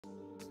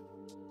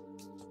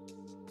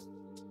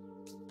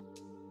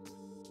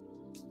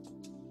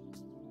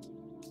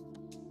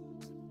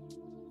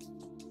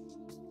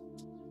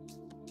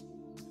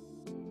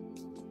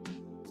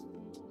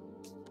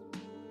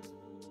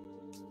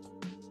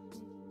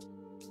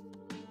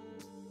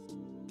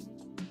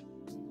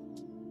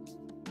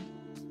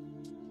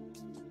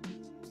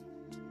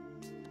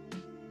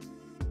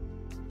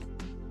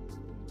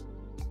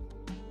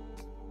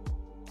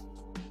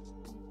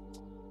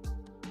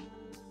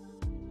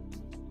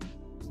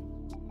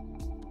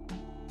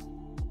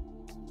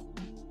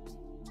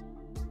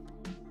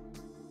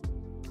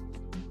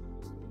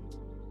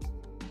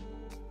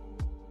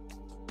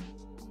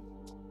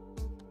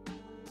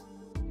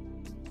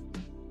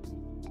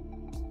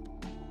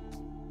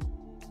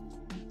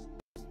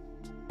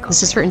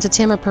This is for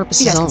entertainment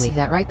purposes You guys only. can see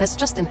that, right? That's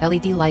just an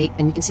LED light,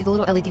 and you can see the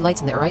little LED lights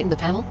in there, right, in the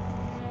panel?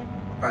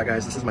 Alright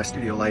guys, this is my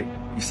studio light.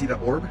 You see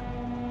that orb?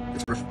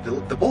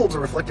 The bulbs are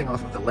reflecting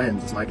off of the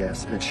lens, is my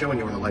guess, and it's showing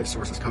you where the light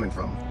source is coming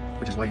from,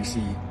 which is why you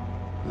see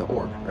the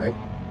orb, right?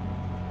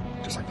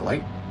 Just like the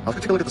light. Now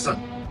let's take a look at the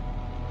sun.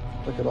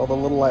 Look at all the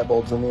little light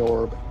bulbs in the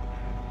orb.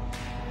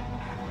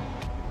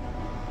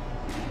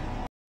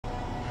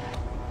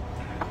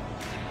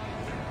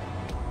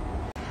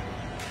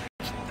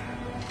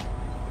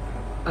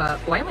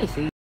 Why am I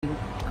seeing?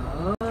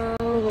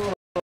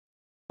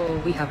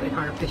 Oh, we have an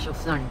artificial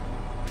sun.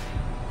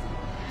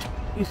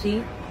 You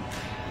see?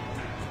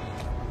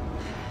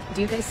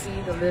 Do you guys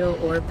see the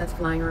little orb that's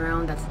flying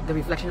around? That's the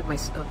reflection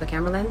of the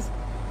camera lens.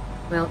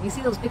 Well, you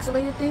see those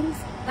pixelated things?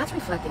 That's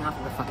reflecting off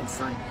of the fucking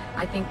sun.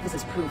 I think this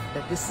is proof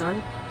that this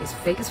sun is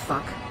fake as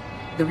fuck.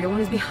 The real one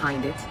is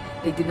behind it.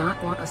 They did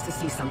not want us to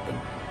see something.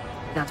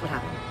 That's what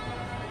happened.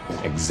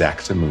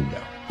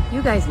 Exactamundo.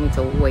 You guys need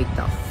to wake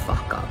the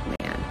fuck up, man.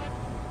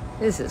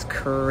 This is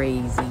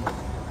crazy.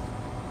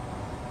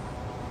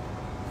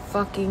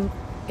 Fucking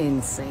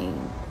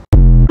insane.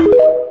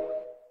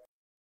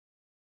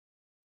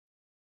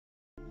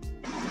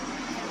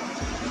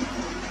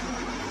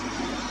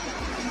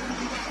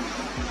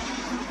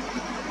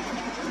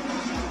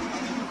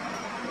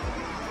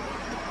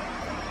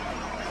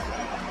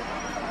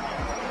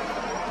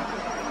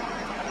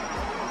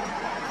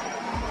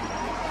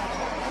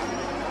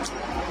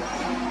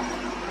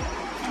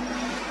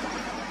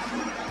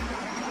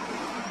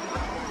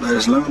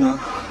 There's Luna.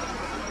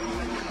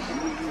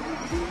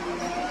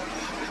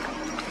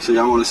 So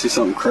y'all want to see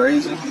something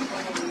crazy?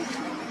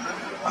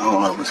 I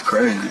don't know if it's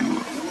crazy.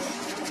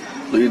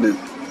 Look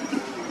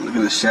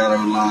at the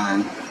shadow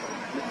line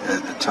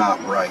at the top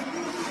right.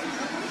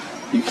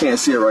 You can't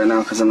see it right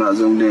now because I'm not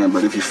zoomed in,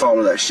 but if you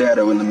follow that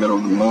shadow in the middle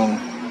of the moon,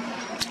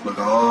 look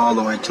all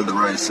the way to the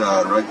right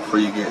side, right before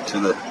you get to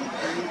the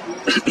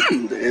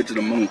the edge of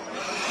the moon.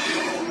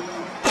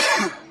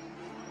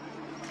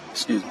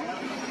 Excuse me.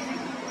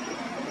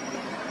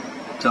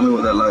 Tell me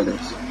what that light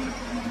is.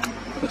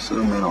 Let's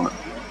zoom in on it.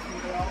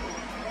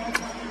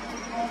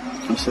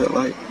 You see that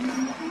light?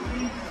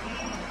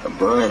 A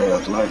bright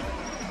ass light.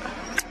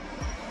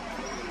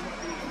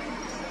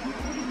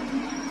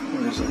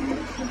 What is it?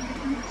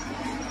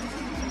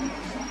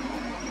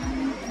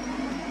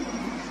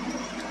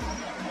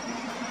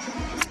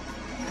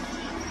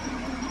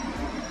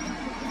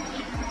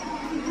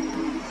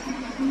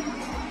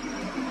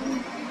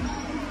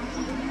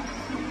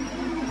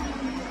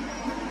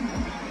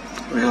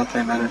 What do y'all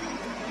think that is?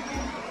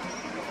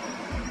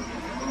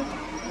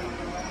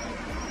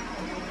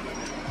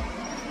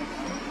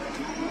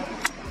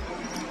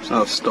 It's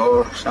not a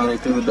star shining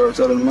through the dark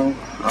side of the moon.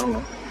 I don't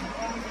know.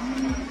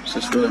 It's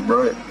just really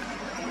bright.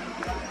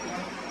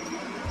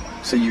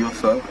 It's a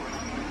UFO.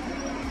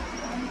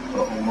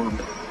 An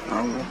orb. I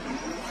don't know.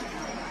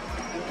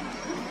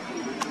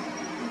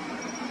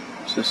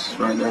 It's just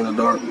right there in the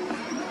dark.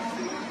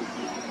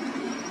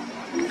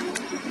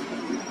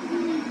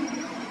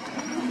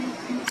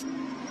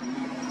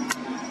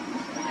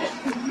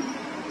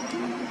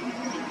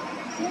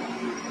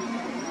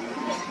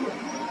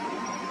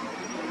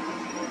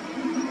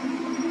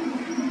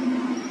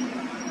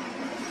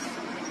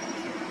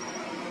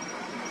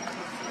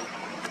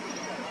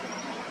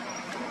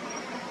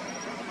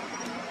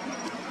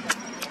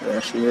 There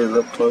she is,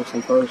 up close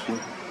and personal.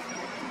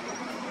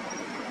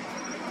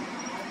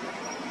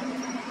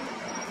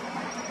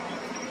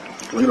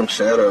 Look at them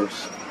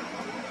shadows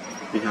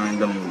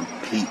behind them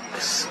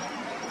peaks.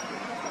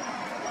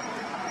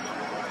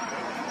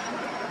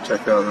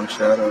 Check out them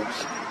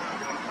shadows.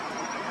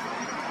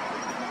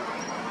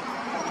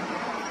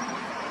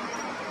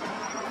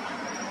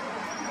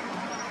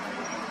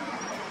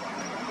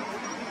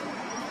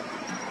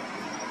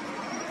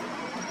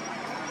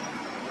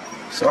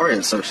 Sorry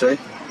it's so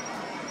shaky.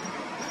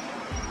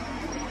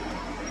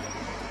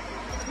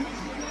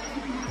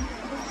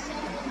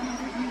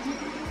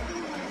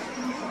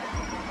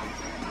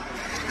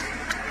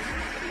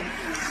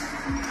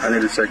 I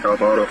need to check off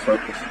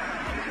autofocus.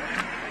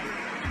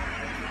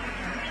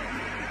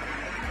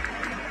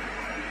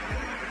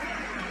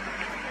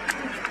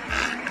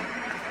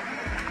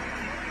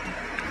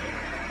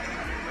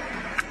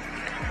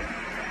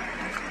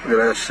 Look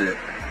at that shit.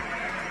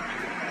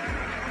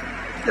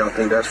 Y'all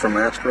think that's from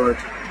asteroids?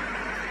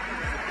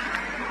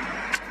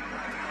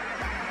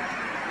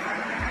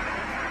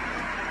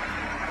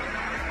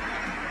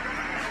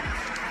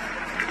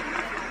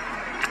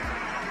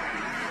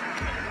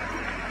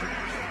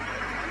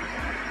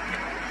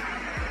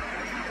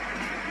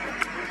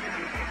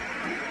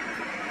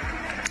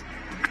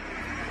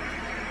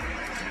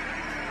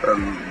 A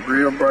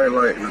real bright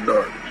light in the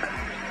dark.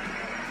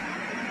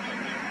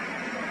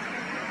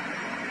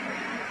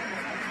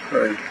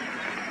 Right.